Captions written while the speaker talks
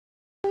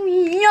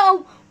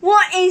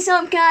What is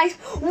up, guys?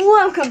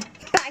 Welcome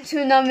back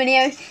to another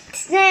video.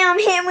 Today I'm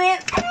here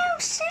with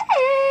Elsie,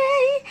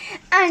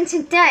 and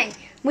today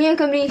we are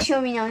going to be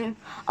showing you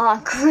our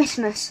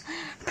Christmas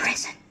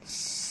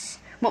presents.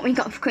 What we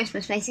got for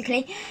Christmas,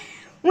 basically.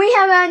 We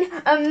have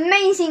an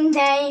amazing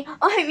day.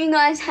 I hope you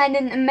guys had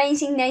an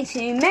amazing day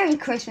too. Merry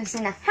Christmas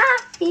and a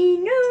Happy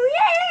New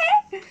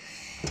Year.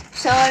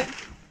 So,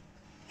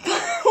 what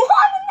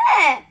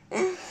happened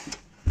there?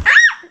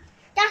 Ah!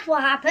 That's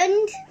what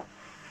happened.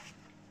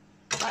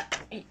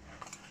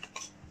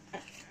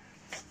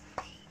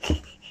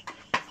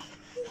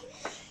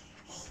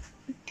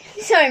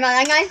 Sorry about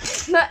that,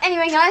 guys. But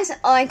anyway, guys,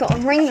 I got a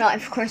ring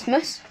light for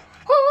Christmas.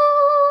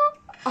 Oh,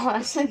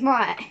 that's so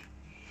bright.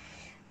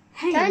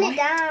 Hey, Turn it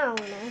down.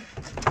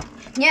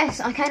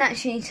 Yes, I can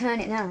actually turn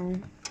it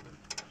down.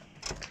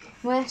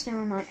 Where's the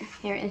remote?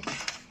 Here it is.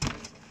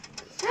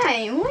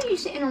 Hey, why are you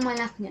sitting on my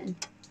lap again?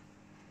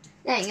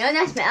 There you go,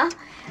 that's better.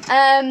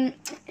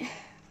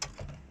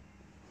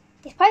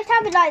 You're supposed to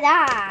have it like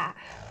that.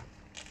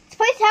 You're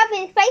supposed to have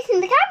it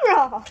facing the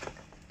camera.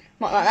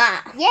 What, like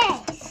that?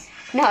 Yes.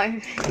 No.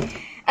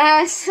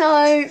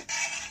 So,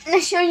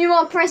 let's show you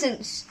our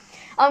presents.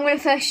 I'm going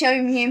to first show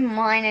you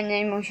mine and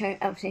then we'll show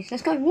Elsie's.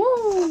 Let's go.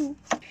 Woo!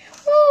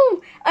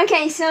 Woo!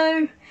 Okay,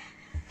 so,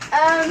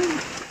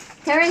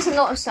 there is a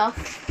lot of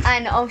stuff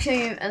and I'll show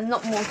you a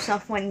lot more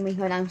stuff when we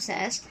go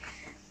downstairs.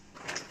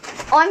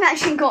 I've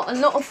actually got a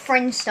lot of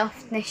Friends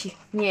stuff this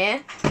year.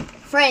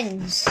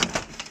 Friends.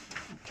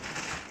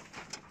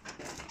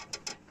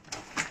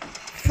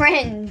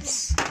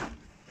 Friends.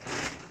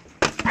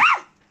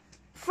 Ah!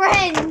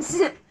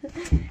 Friends.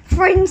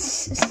 Friends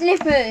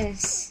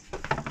slippers.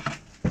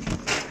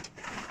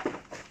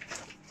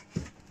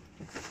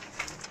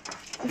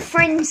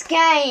 Friends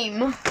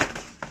game.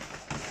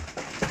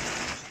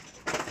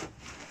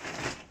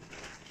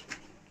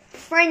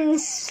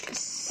 Friends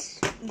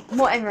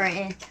whatever it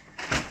is.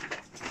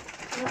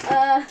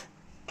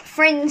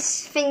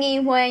 Friends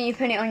thingy where you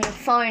put it on your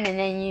phone and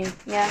then you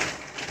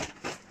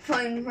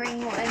phone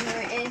ring,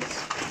 whatever it is.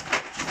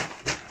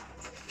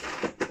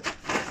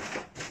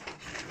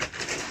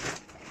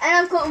 And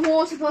I've got a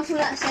water bottle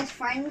that says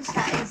Friends,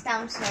 that is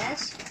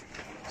downstairs.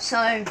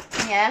 So,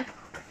 yeah.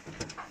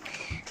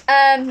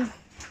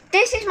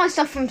 This is my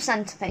stuff from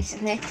Santa,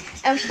 basically.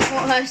 Elsie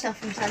brought her stuff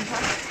from Santa.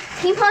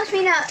 Can you pass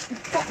me that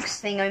box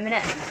thing over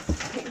there?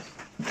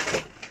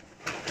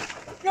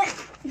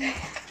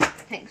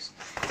 Thanks.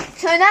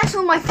 So that's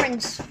all my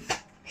Friends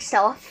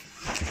stuff.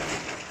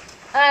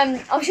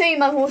 I'll show you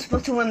my water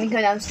bottle when we go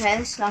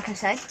downstairs, like I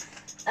said.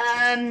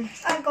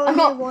 I've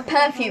got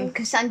perfume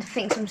because Santa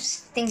thinks I'm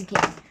stinky.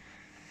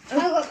 I've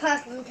got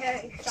perfume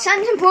too.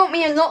 Santa brought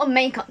me a lot of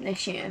makeup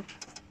this year.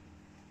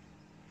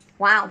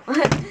 Wow.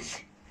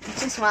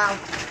 Just wow.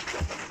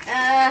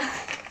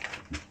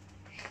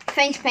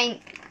 Face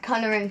paint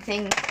colouring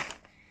thing.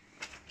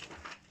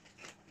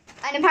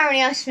 And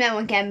apparently I smell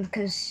again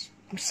because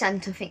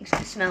Santa thinks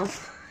I smell.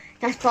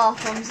 That's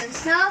bath bombs and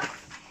stuff.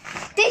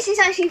 This is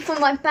actually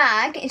from my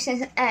bag. It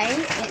says A.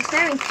 It's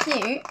very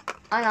cute.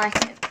 I like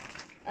it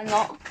a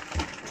lot.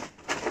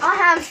 I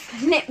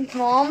have lip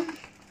balm.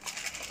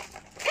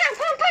 Pow,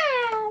 pow,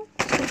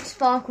 pow.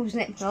 Sparkles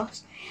lip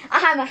gloss. I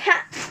have a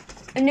hat.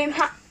 A new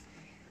hat.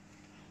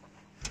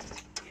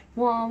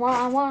 Wah,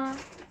 wah, wah.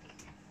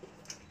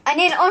 And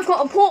then I've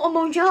got a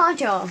portable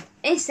charger.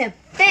 It's the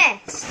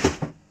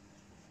best.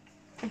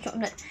 And then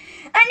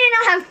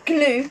I have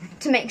glue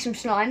to make some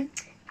slime.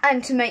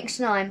 And to make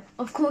slime,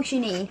 of course you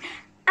need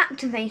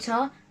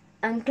activator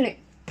and glue.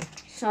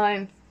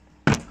 So,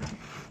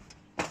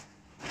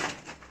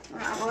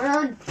 hold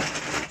on.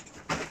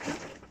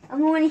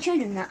 I've already shown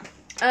them that.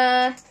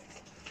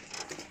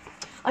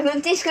 I got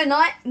a disco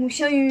light. We'll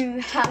show you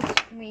how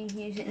we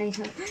use it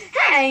later.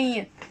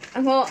 Hey!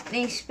 I've got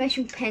these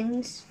special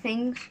pens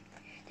things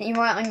that you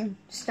write on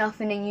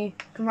stuff and then you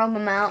can rub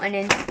them out and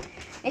then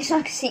it's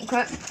like a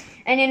secret.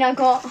 And then I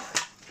got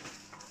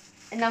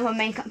another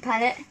makeup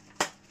palette.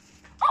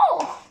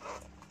 Oh!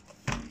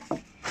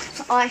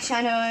 So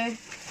eyeshadow.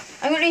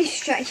 I got these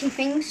stretchy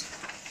things.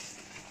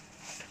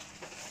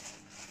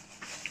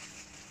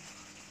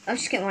 I'll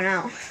just get one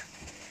out.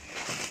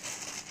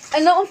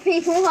 A lot of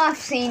people have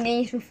seen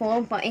these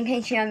before, but in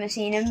case you haven't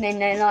seen them, then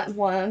they're like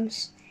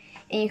worms.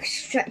 And you can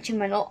stretch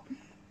them a lot.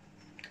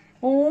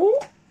 Oh!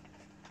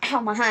 Ow,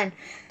 my hand.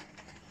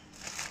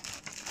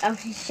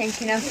 Elsie's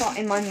shaking her butt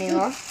in my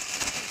mirror.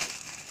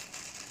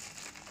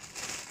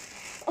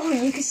 Oh,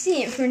 you can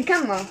see it through the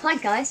camera. Hi,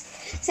 guys.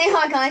 Say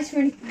hi, guys,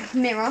 through the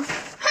mirror.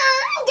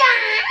 Hi,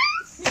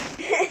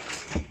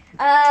 guys!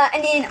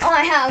 And then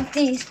I have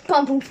these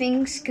bubble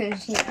things,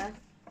 because, yeah,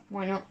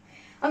 why not?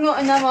 I've got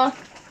another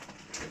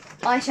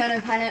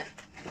eyeshadow palette.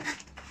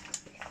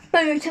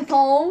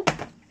 Beautiful.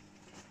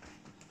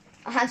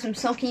 I have some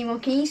socky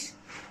rockies.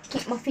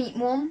 Keep my feet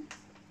warm.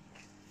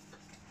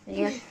 There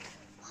you go.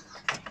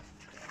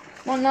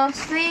 One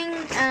last thing,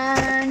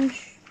 and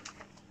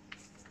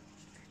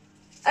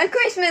a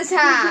Christmas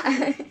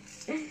hat.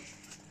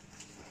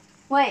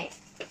 Wait,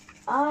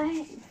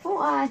 I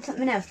thought I had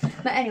something else.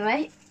 But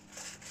anyway,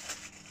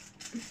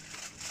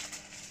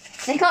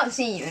 They can't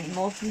see you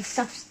anymore because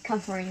stuff's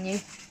covering you.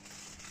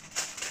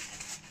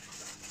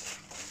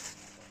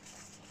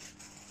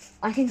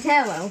 I can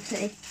tell,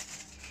 Elsie.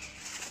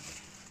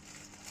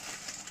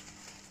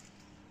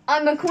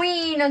 I'm a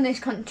queen of this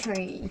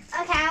country.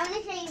 Okay, I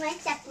want to show you my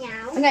stuff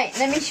now. Okay,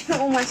 let me just put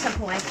all my stuff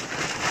away.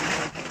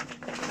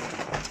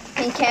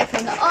 Be careful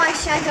of the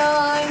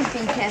eyeshadow. Be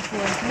careful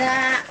of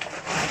that.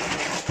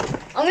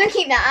 I'm going to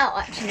keep that out,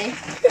 actually.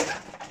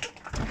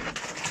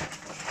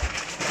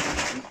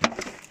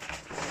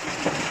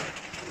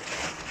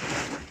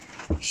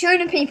 Show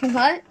the people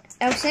that,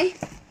 Elsie.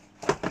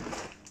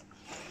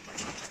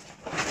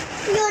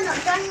 You're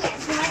not done yet,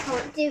 so I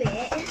can't do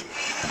it.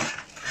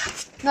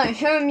 No,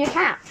 show them your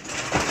hat.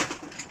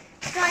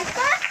 So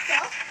first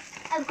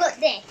off, I've got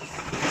this.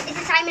 It's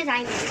the same as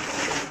Amy's.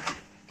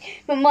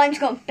 But mine's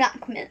got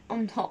black mint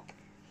on top.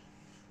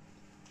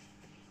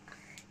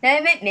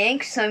 They're a bit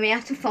big, so we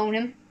have to fold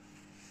them.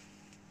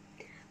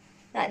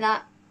 Like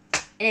that.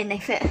 And then they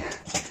fit.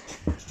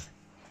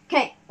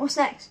 Okay, what's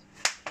next?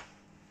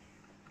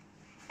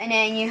 And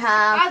then you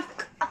have...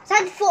 I've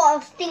said before I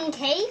was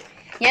stinky.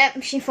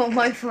 Yep, she thought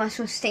both of us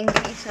were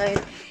stinky, so...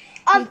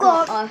 I've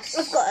got us.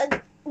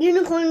 a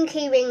unicorn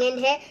key ring in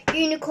here,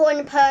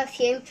 unicorn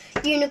perfume,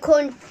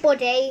 unicorn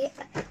body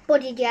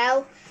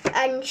gel,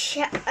 and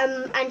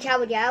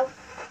shower gel.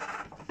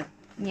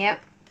 Yep.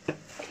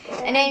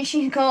 And then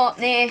she's got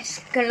this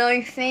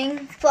glow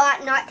thing. For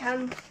at night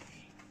time.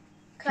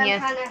 Because Yeah.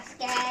 I'm kind of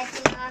scared.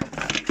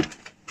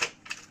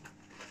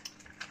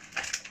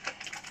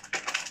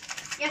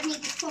 Just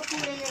need to pop all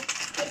in the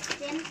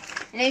bits in.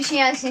 And then she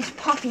has this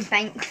puppy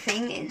bank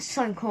thing. It's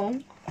so cool.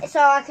 So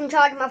I can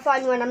charge my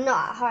phone when I'm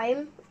not at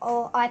home.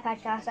 Or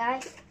iPad, shall I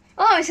say.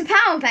 Oh, it's a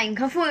power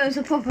bank. I thought it was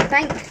a proper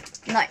bank,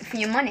 like for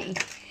your money.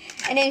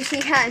 And then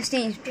she has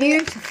these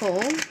beautiful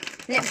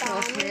lip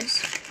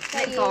glosses,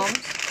 lip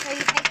balms. So you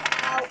take it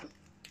out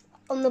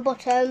on the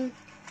bottom.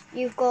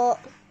 You've got.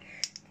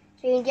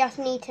 So you just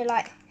need to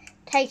like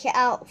take it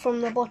out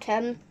from the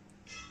bottom,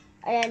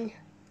 and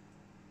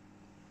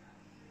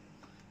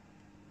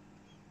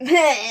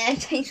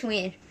It tastes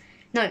weird.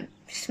 No,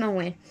 smell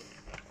weird.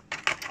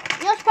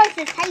 you're supposed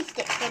to taste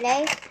it,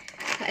 silly.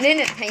 I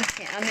didn't taste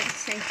it. I meant to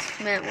say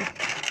smell.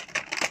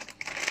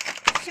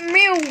 It's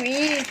real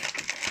weird.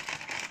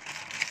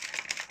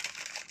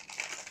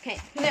 Okay,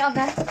 put it on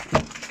there.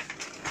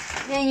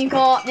 Then you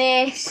got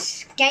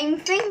this game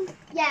thing.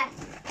 Yes.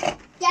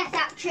 Yes,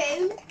 that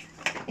tune.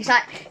 It's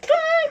like,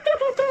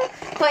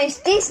 but it's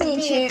Disney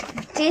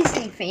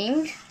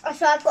themed.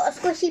 So I've got a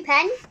squishy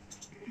pen.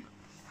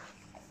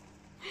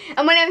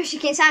 And whenever she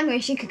gets angry,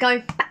 she could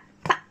go.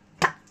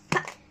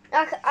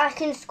 I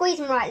can squeeze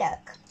them right,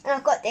 look. And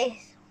I've got this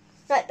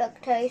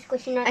notebook too,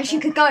 squishy notebook. And she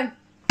could go.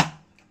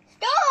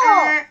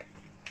 Stop!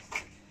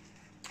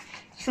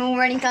 She's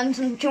already done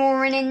some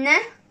drawing in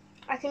there.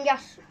 I can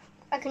just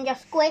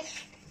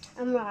squish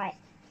and write.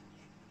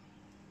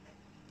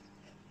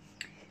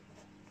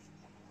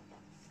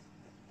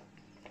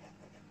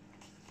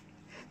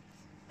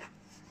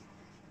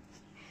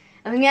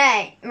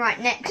 Okay, right,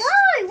 next. No,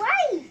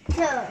 wait!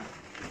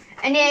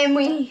 And then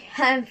we've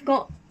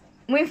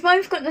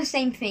both got the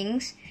same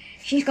things.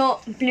 She's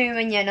got blue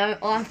and yellow.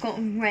 I've got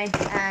red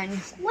and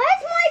Where's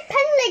my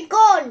pen lid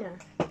gone?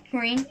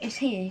 green. It's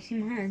here, it's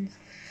in my hands.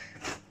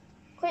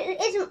 Because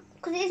it isn't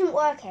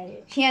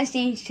working. She has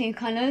these two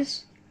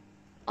colours.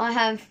 I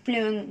have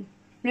blue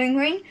and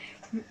green,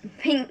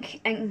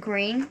 pink and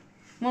green.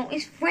 Well,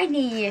 it's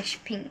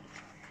reddy-ish pink.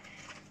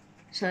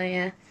 So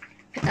yeah,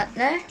 put that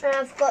there. And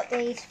I've got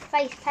these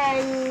face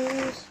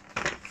pens.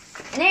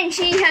 And then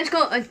she has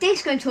got a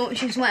disco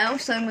torch as well,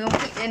 so we'll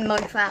keep them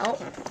both out.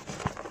 And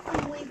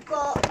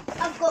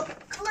I've got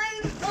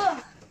glue.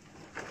 Oh,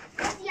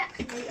 where's the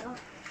activator?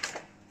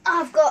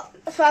 I've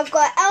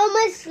got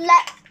Elmer's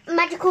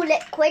magical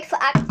liquid for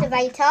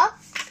activator.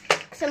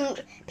 Some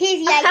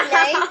PVA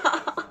glue.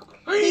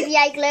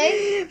 PVA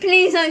glue.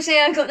 Please don't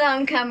say I got that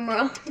on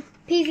camera.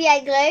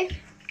 PVA glue.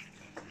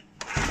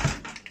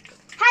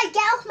 Hey, get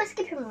off my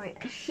skipping rope.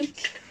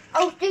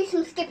 I'll do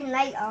some skipping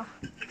later.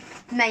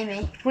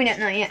 Maybe. We don't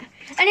know yet.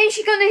 And then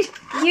she got this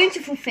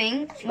beautiful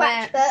thing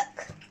where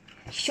Scratchbook.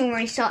 she's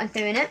already started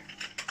doing it.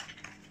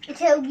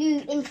 Until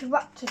you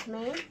interrupted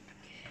me.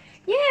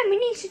 Yeah, we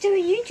need to do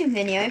a YouTube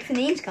video for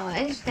these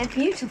guys. They're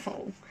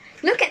beautiful.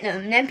 Look at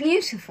them. They're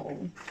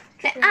beautiful.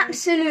 They're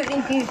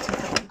absolutely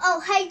beautiful.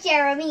 Oh, hey,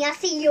 Jeremy. I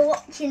see you're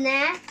watching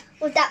there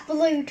with that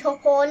blue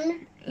top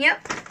on.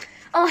 Yep.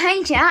 Oh,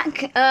 hey,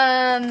 Jack.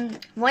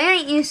 Why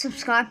ain't you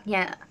subscribed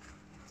yet?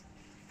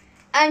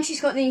 And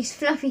she's got these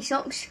fluffy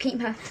socks to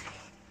keep her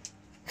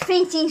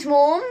feeties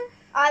warm.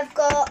 I've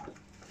got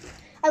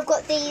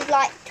these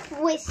like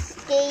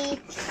twizzle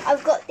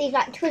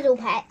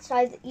pets.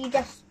 So that you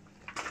just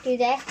do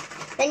this,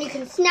 then you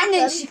can snap And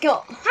then them. she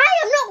got. Hey,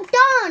 I'm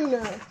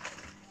not done.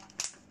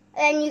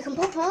 And you can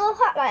pop them all up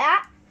like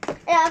that. And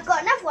I've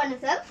got another one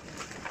of them.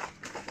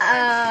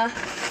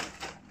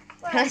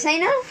 Can I say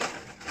no?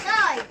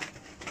 No,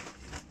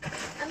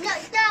 I'm not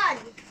done.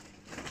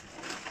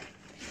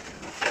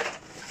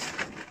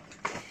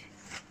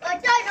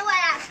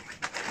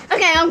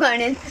 I'm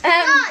going in.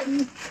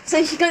 No. So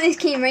she's got this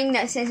key ring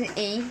that says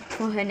E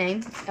for her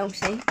name,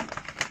 Elsie.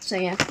 So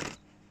yeah.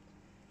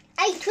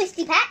 8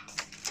 twisty packs.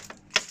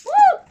 Woo!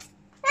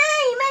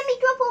 Hey, you made me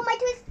drop all my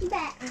twisty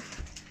packs.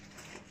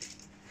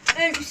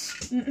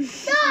 Oops.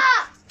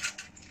 Stop!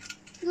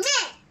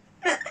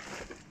 Meh.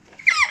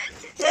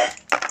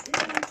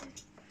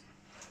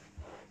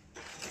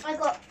 I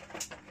got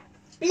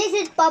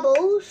blizzard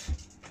bubbles.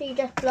 So you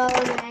just blow on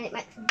and then it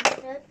makes them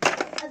blizzard.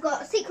 I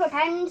got secret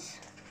pens.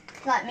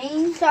 Like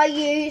me. So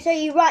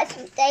you write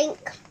something.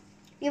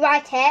 You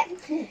write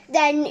it.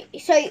 Then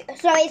so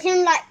it's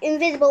in like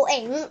invisible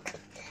ink.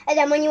 And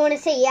then when you want to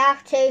see, you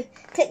have to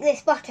click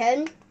this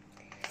button.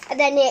 And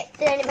then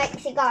it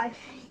makes it go.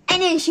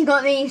 And then she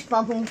got these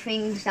bubble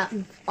things that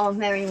are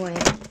very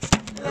weird.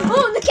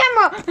 Oh, the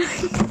camera!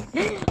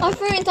 I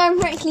threw it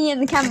directly in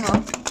the camera.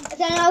 And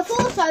then I've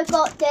also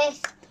got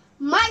this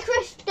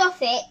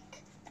microscopic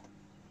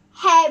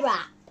hair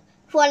wrap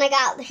for when I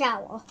get out of the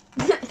shower.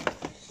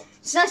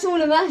 So that's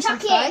all of us,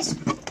 Chuck it. guys.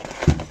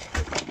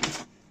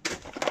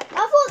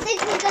 I thought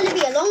this was going to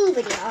be a long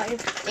video.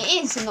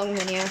 It is a long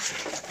video.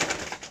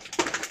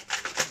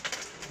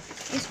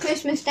 It's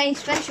Christmas Day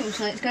special,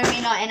 so it's going to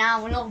be like an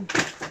hour long.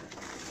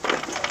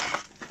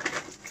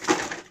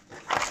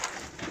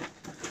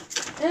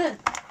 Ugh.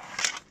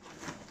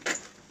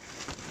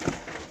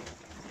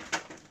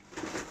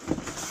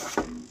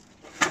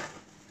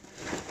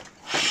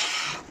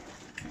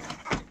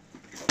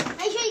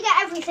 Make sure you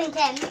get everything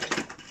in.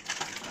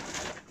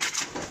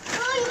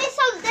 Oh, you missed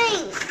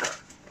something.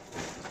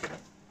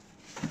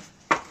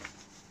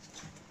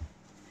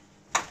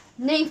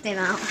 Leave them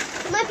out.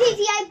 My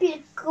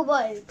PVA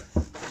globe.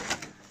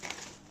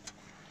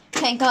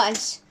 Okay,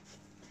 guys.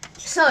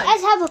 So,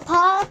 Let's have a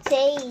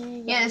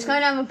party. yeah, let's go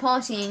and have a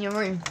party in your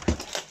room.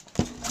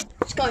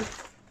 Let's go.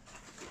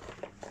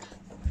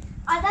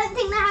 I don't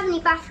think they have any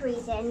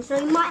batteries in,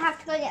 so we might have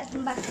to go get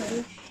some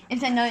batteries. If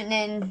they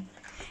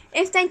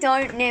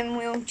don't, then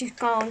we'll just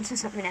go on to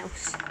something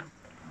else.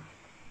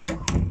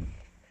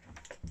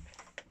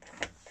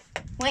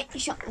 Wait,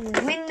 shut all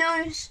the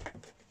windows.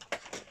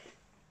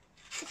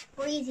 It's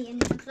breezy in here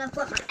because I've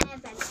got my air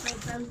vents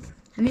open.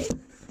 Have you?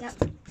 Yep.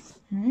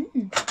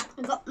 Mm.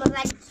 I've got my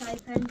vents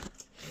open.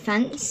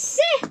 Fancy.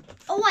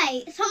 Oh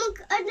wait,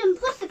 an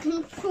imposter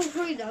can crawl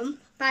through them.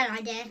 Bad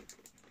idea.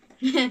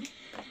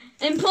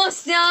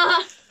 Imposter.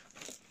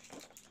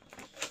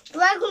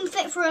 Where I can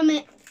fit through them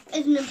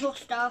is an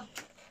imposter.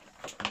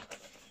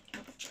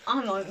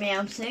 I won't be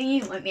able to,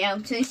 you won't be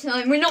able to, so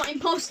we're not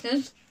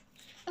imposters.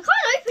 I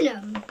can't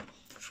open them.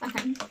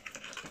 Okay.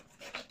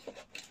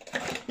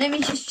 Let me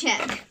just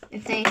check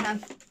if they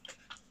have.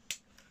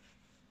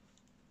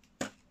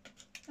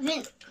 I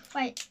think.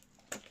 Wait.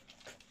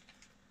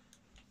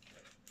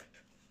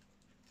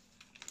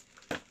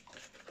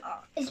 Oh,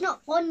 it's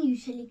not on you,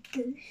 silly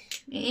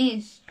goose. It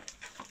is.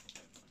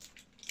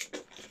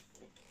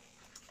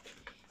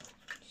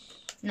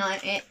 No,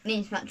 it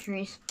needs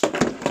batteries.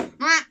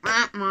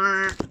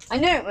 I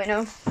knew it went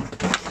off.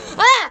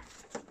 Ah!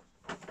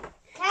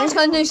 Let's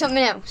go and do something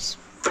else.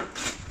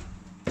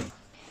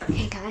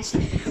 Okay, guys,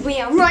 we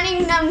are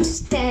running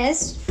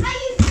downstairs. Are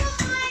you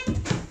fine?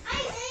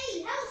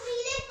 Amy, help me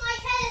lift my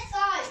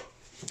telescope.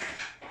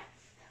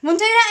 We'll do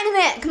that in a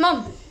minute. Come on.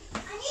 I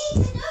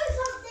need to do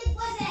something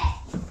with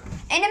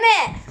it. In a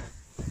minute.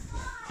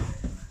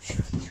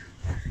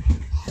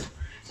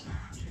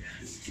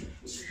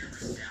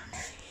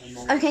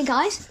 Okay,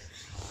 guys.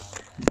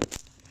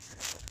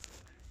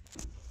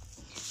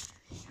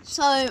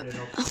 So,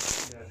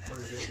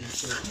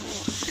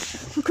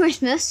 for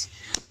Christmas,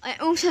 I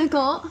also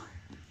got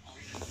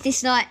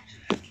this, like,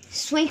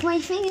 Swigway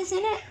thing, isn't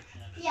it?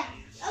 Yeah,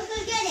 I'll go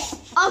get it.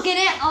 I'll get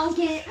it, I'll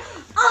get it,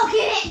 I'll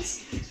get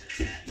it!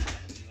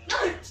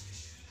 No!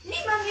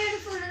 Leave my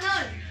beautiful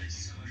alone!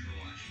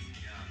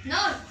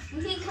 No!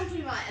 We need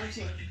copyright,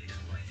 Elsie.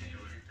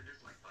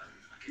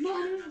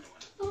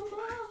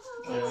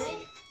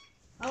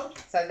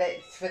 So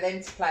that for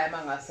them to play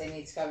Among Us, they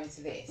need to go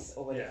into this,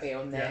 or would it be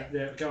on there?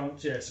 Yeah, go on.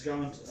 Yeah, so go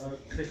on.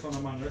 Click on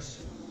Among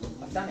Us.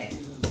 I've done it.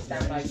 It's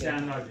Downloading.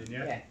 downloading,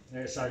 yeah. Yeah.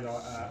 Yeah, say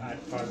like add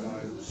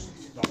photos.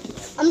 Like,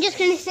 I'm just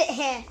going to sit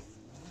here.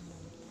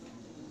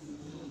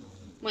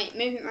 Wait,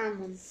 move it around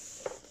one.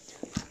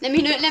 Let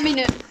me do it, let me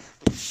do it.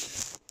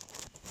 comes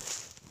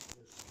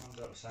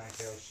up with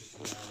something else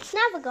just to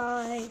Never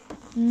go.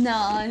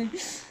 No.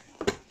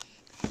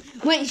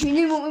 Wait, should we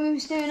do what we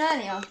was doing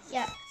earlier?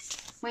 Yeah.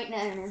 Wait, no,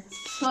 no.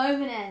 Go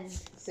over there.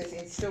 So it's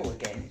install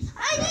again.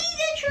 I need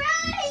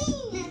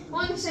a train.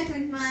 1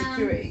 second, man.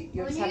 Security.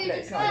 Your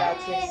tablet's not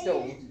allowed to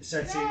install.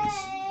 settings.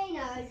 Train,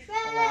 oh,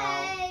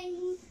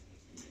 train.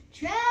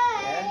 Train.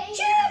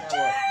 Yeah.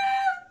 Now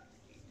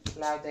what?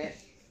 Allowed it.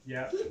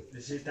 Yeah.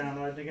 Is it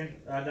downloading again?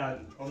 No,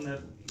 on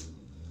the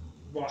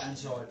right hand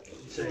side.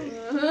 You see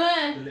it?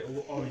 The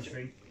little orange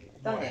thing.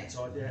 Done Right it. hand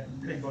side, yeah.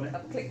 Click on it.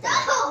 I've clicked on it.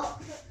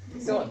 Stop.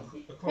 It's on.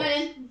 Across.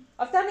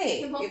 I've done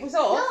it. It was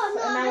off,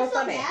 No, and now no, I've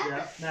done it.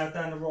 that's Yeah. Now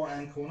down the right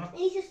hand corner. I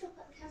need to stop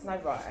at the There's no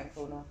right hand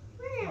corner.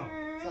 Oh.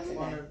 Nothing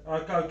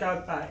there.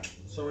 Go back.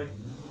 Sorry.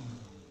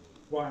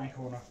 Right hand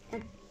corner.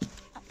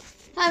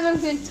 Have a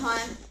good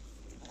time.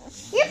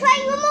 You're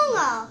playing Among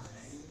Us.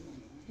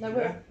 No,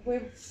 Yeah. we're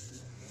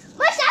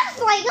My son's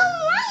playing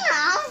Among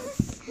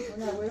Us.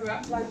 no, we're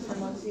uploading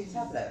them onto your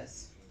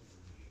tablets.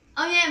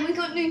 Oh yeah, we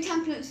got new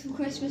tablets for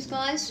Christmas,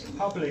 guys.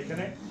 Public,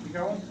 innit? You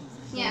go on.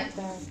 Yeah.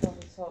 Down to the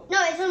top.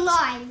 No, it's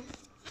online.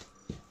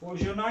 What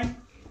was your name?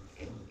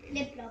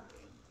 Bliblop.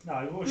 No,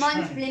 what was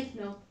Mine's your name?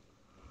 Blipnop.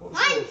 What was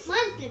yours?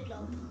 Mine's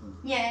Bliblop.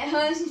 Yeah,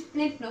 hers is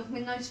Blipnop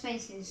with no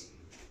spaces.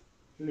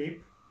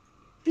 Lip.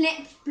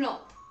 Blip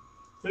Blop.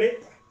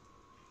 Blip.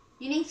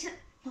 You need to.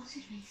 What's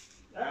his name?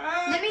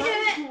 Let me do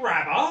it.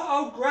 Grabber.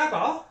 Oh,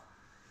 grabber.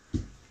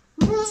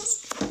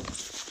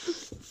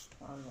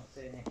 I'm not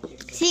doing it.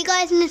 Jim. See you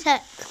guys in a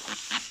sec.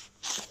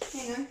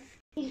 There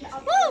you go.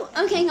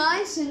 Woo! Okay,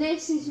 guys, so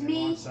this is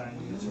me I'm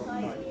saying you talk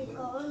like-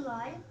 Go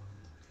online.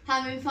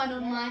 having fun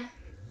on my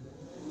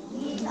You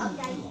need to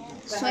update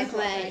it. So how to Segway.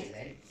 update it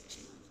then?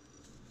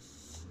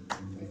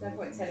 There's no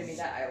point telling me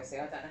that, Elsie.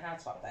 I don't know how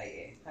to update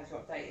it. How do you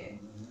update it?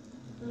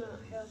 I'm not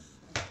sure.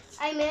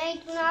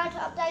 Amy, do you know how to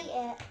update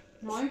it?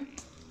 No.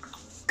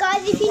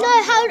 Guys, if you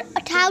know how to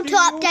Didn't your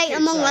update kid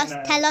Among say Us,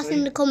 that, tell us in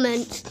Elsie? the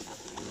comments.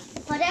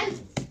 Pardon?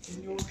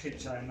 Didn't your kid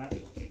saying that?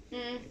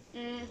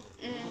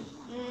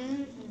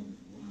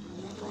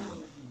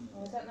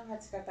 Oh, I don't know how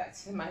to go back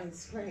to the main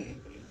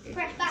screen.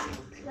 Press back.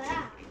 Like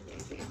that.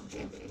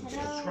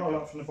 Hello. Scroll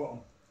up from the bottom.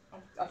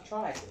 I've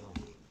tried.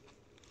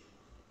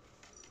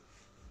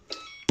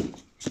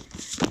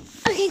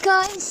 Okay,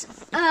 guys.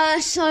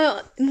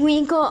 So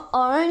we got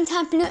our own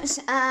tablets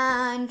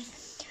and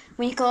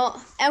we got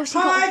Elsie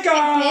got a Fitbit.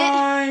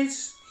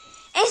 guys!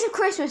 It's a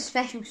Christmas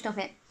special. Stop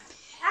it.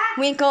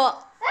 We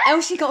got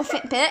Elsie got a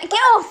Fitbit. Get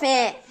off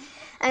it.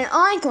 And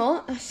I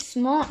got a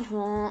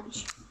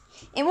smartwatch.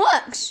 It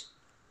works.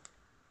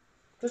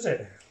 Does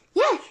it?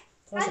 Yeah.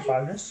 That's a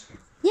bonus.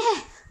 Yeah.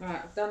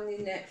 Right, I've done the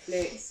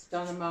Netflix,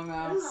 done Among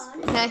Us, Hang on.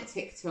 we've got Okay.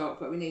 TikTok,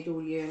 but we need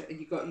all your.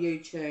 You've got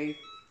YouTube.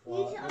 You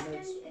need to update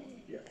it.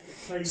 Yeah.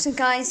 Please, So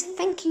guys,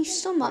 thank you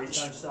so please much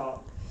don't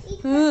start.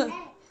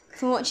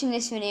 for watching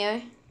this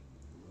video.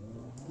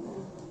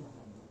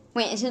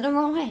 Wait, is it the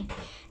wrong way?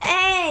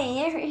 Hey,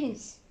 here it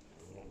is.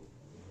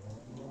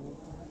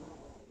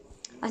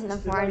 I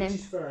love The writing.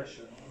 latest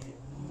version.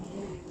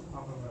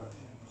 Other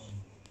versions.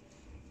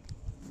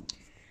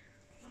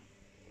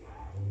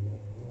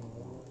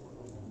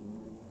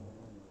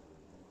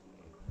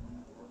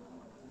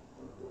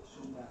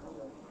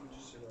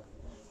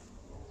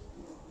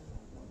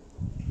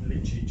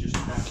 Literally just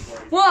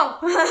downgrading. Whoa!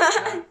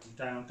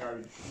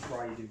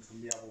 Downgrading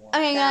from the other one.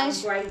 Okay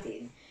guys,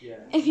 Downgrading. Yeah.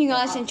 if you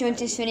guys enjoyed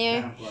this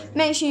video, Downgrading.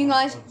 make sure you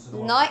guys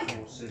like,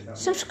 Subscribe.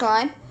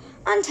 subscribe,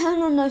 and turn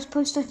on those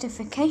post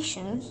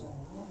notifications.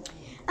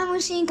 And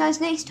we'll see you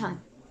guys next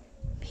time.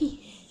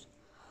 Peace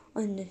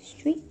on the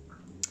street.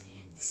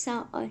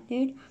 So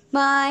dude.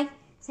 Bye.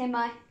 Say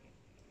bye.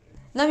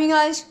 Love you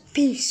guys.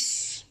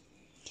 Peace.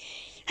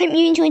 Hope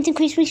you enjoyed the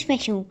Christmas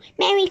special.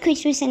 Merry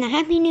Christmas and a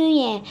Happy New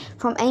Year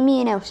from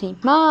Amy and Elsie.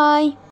 Bye.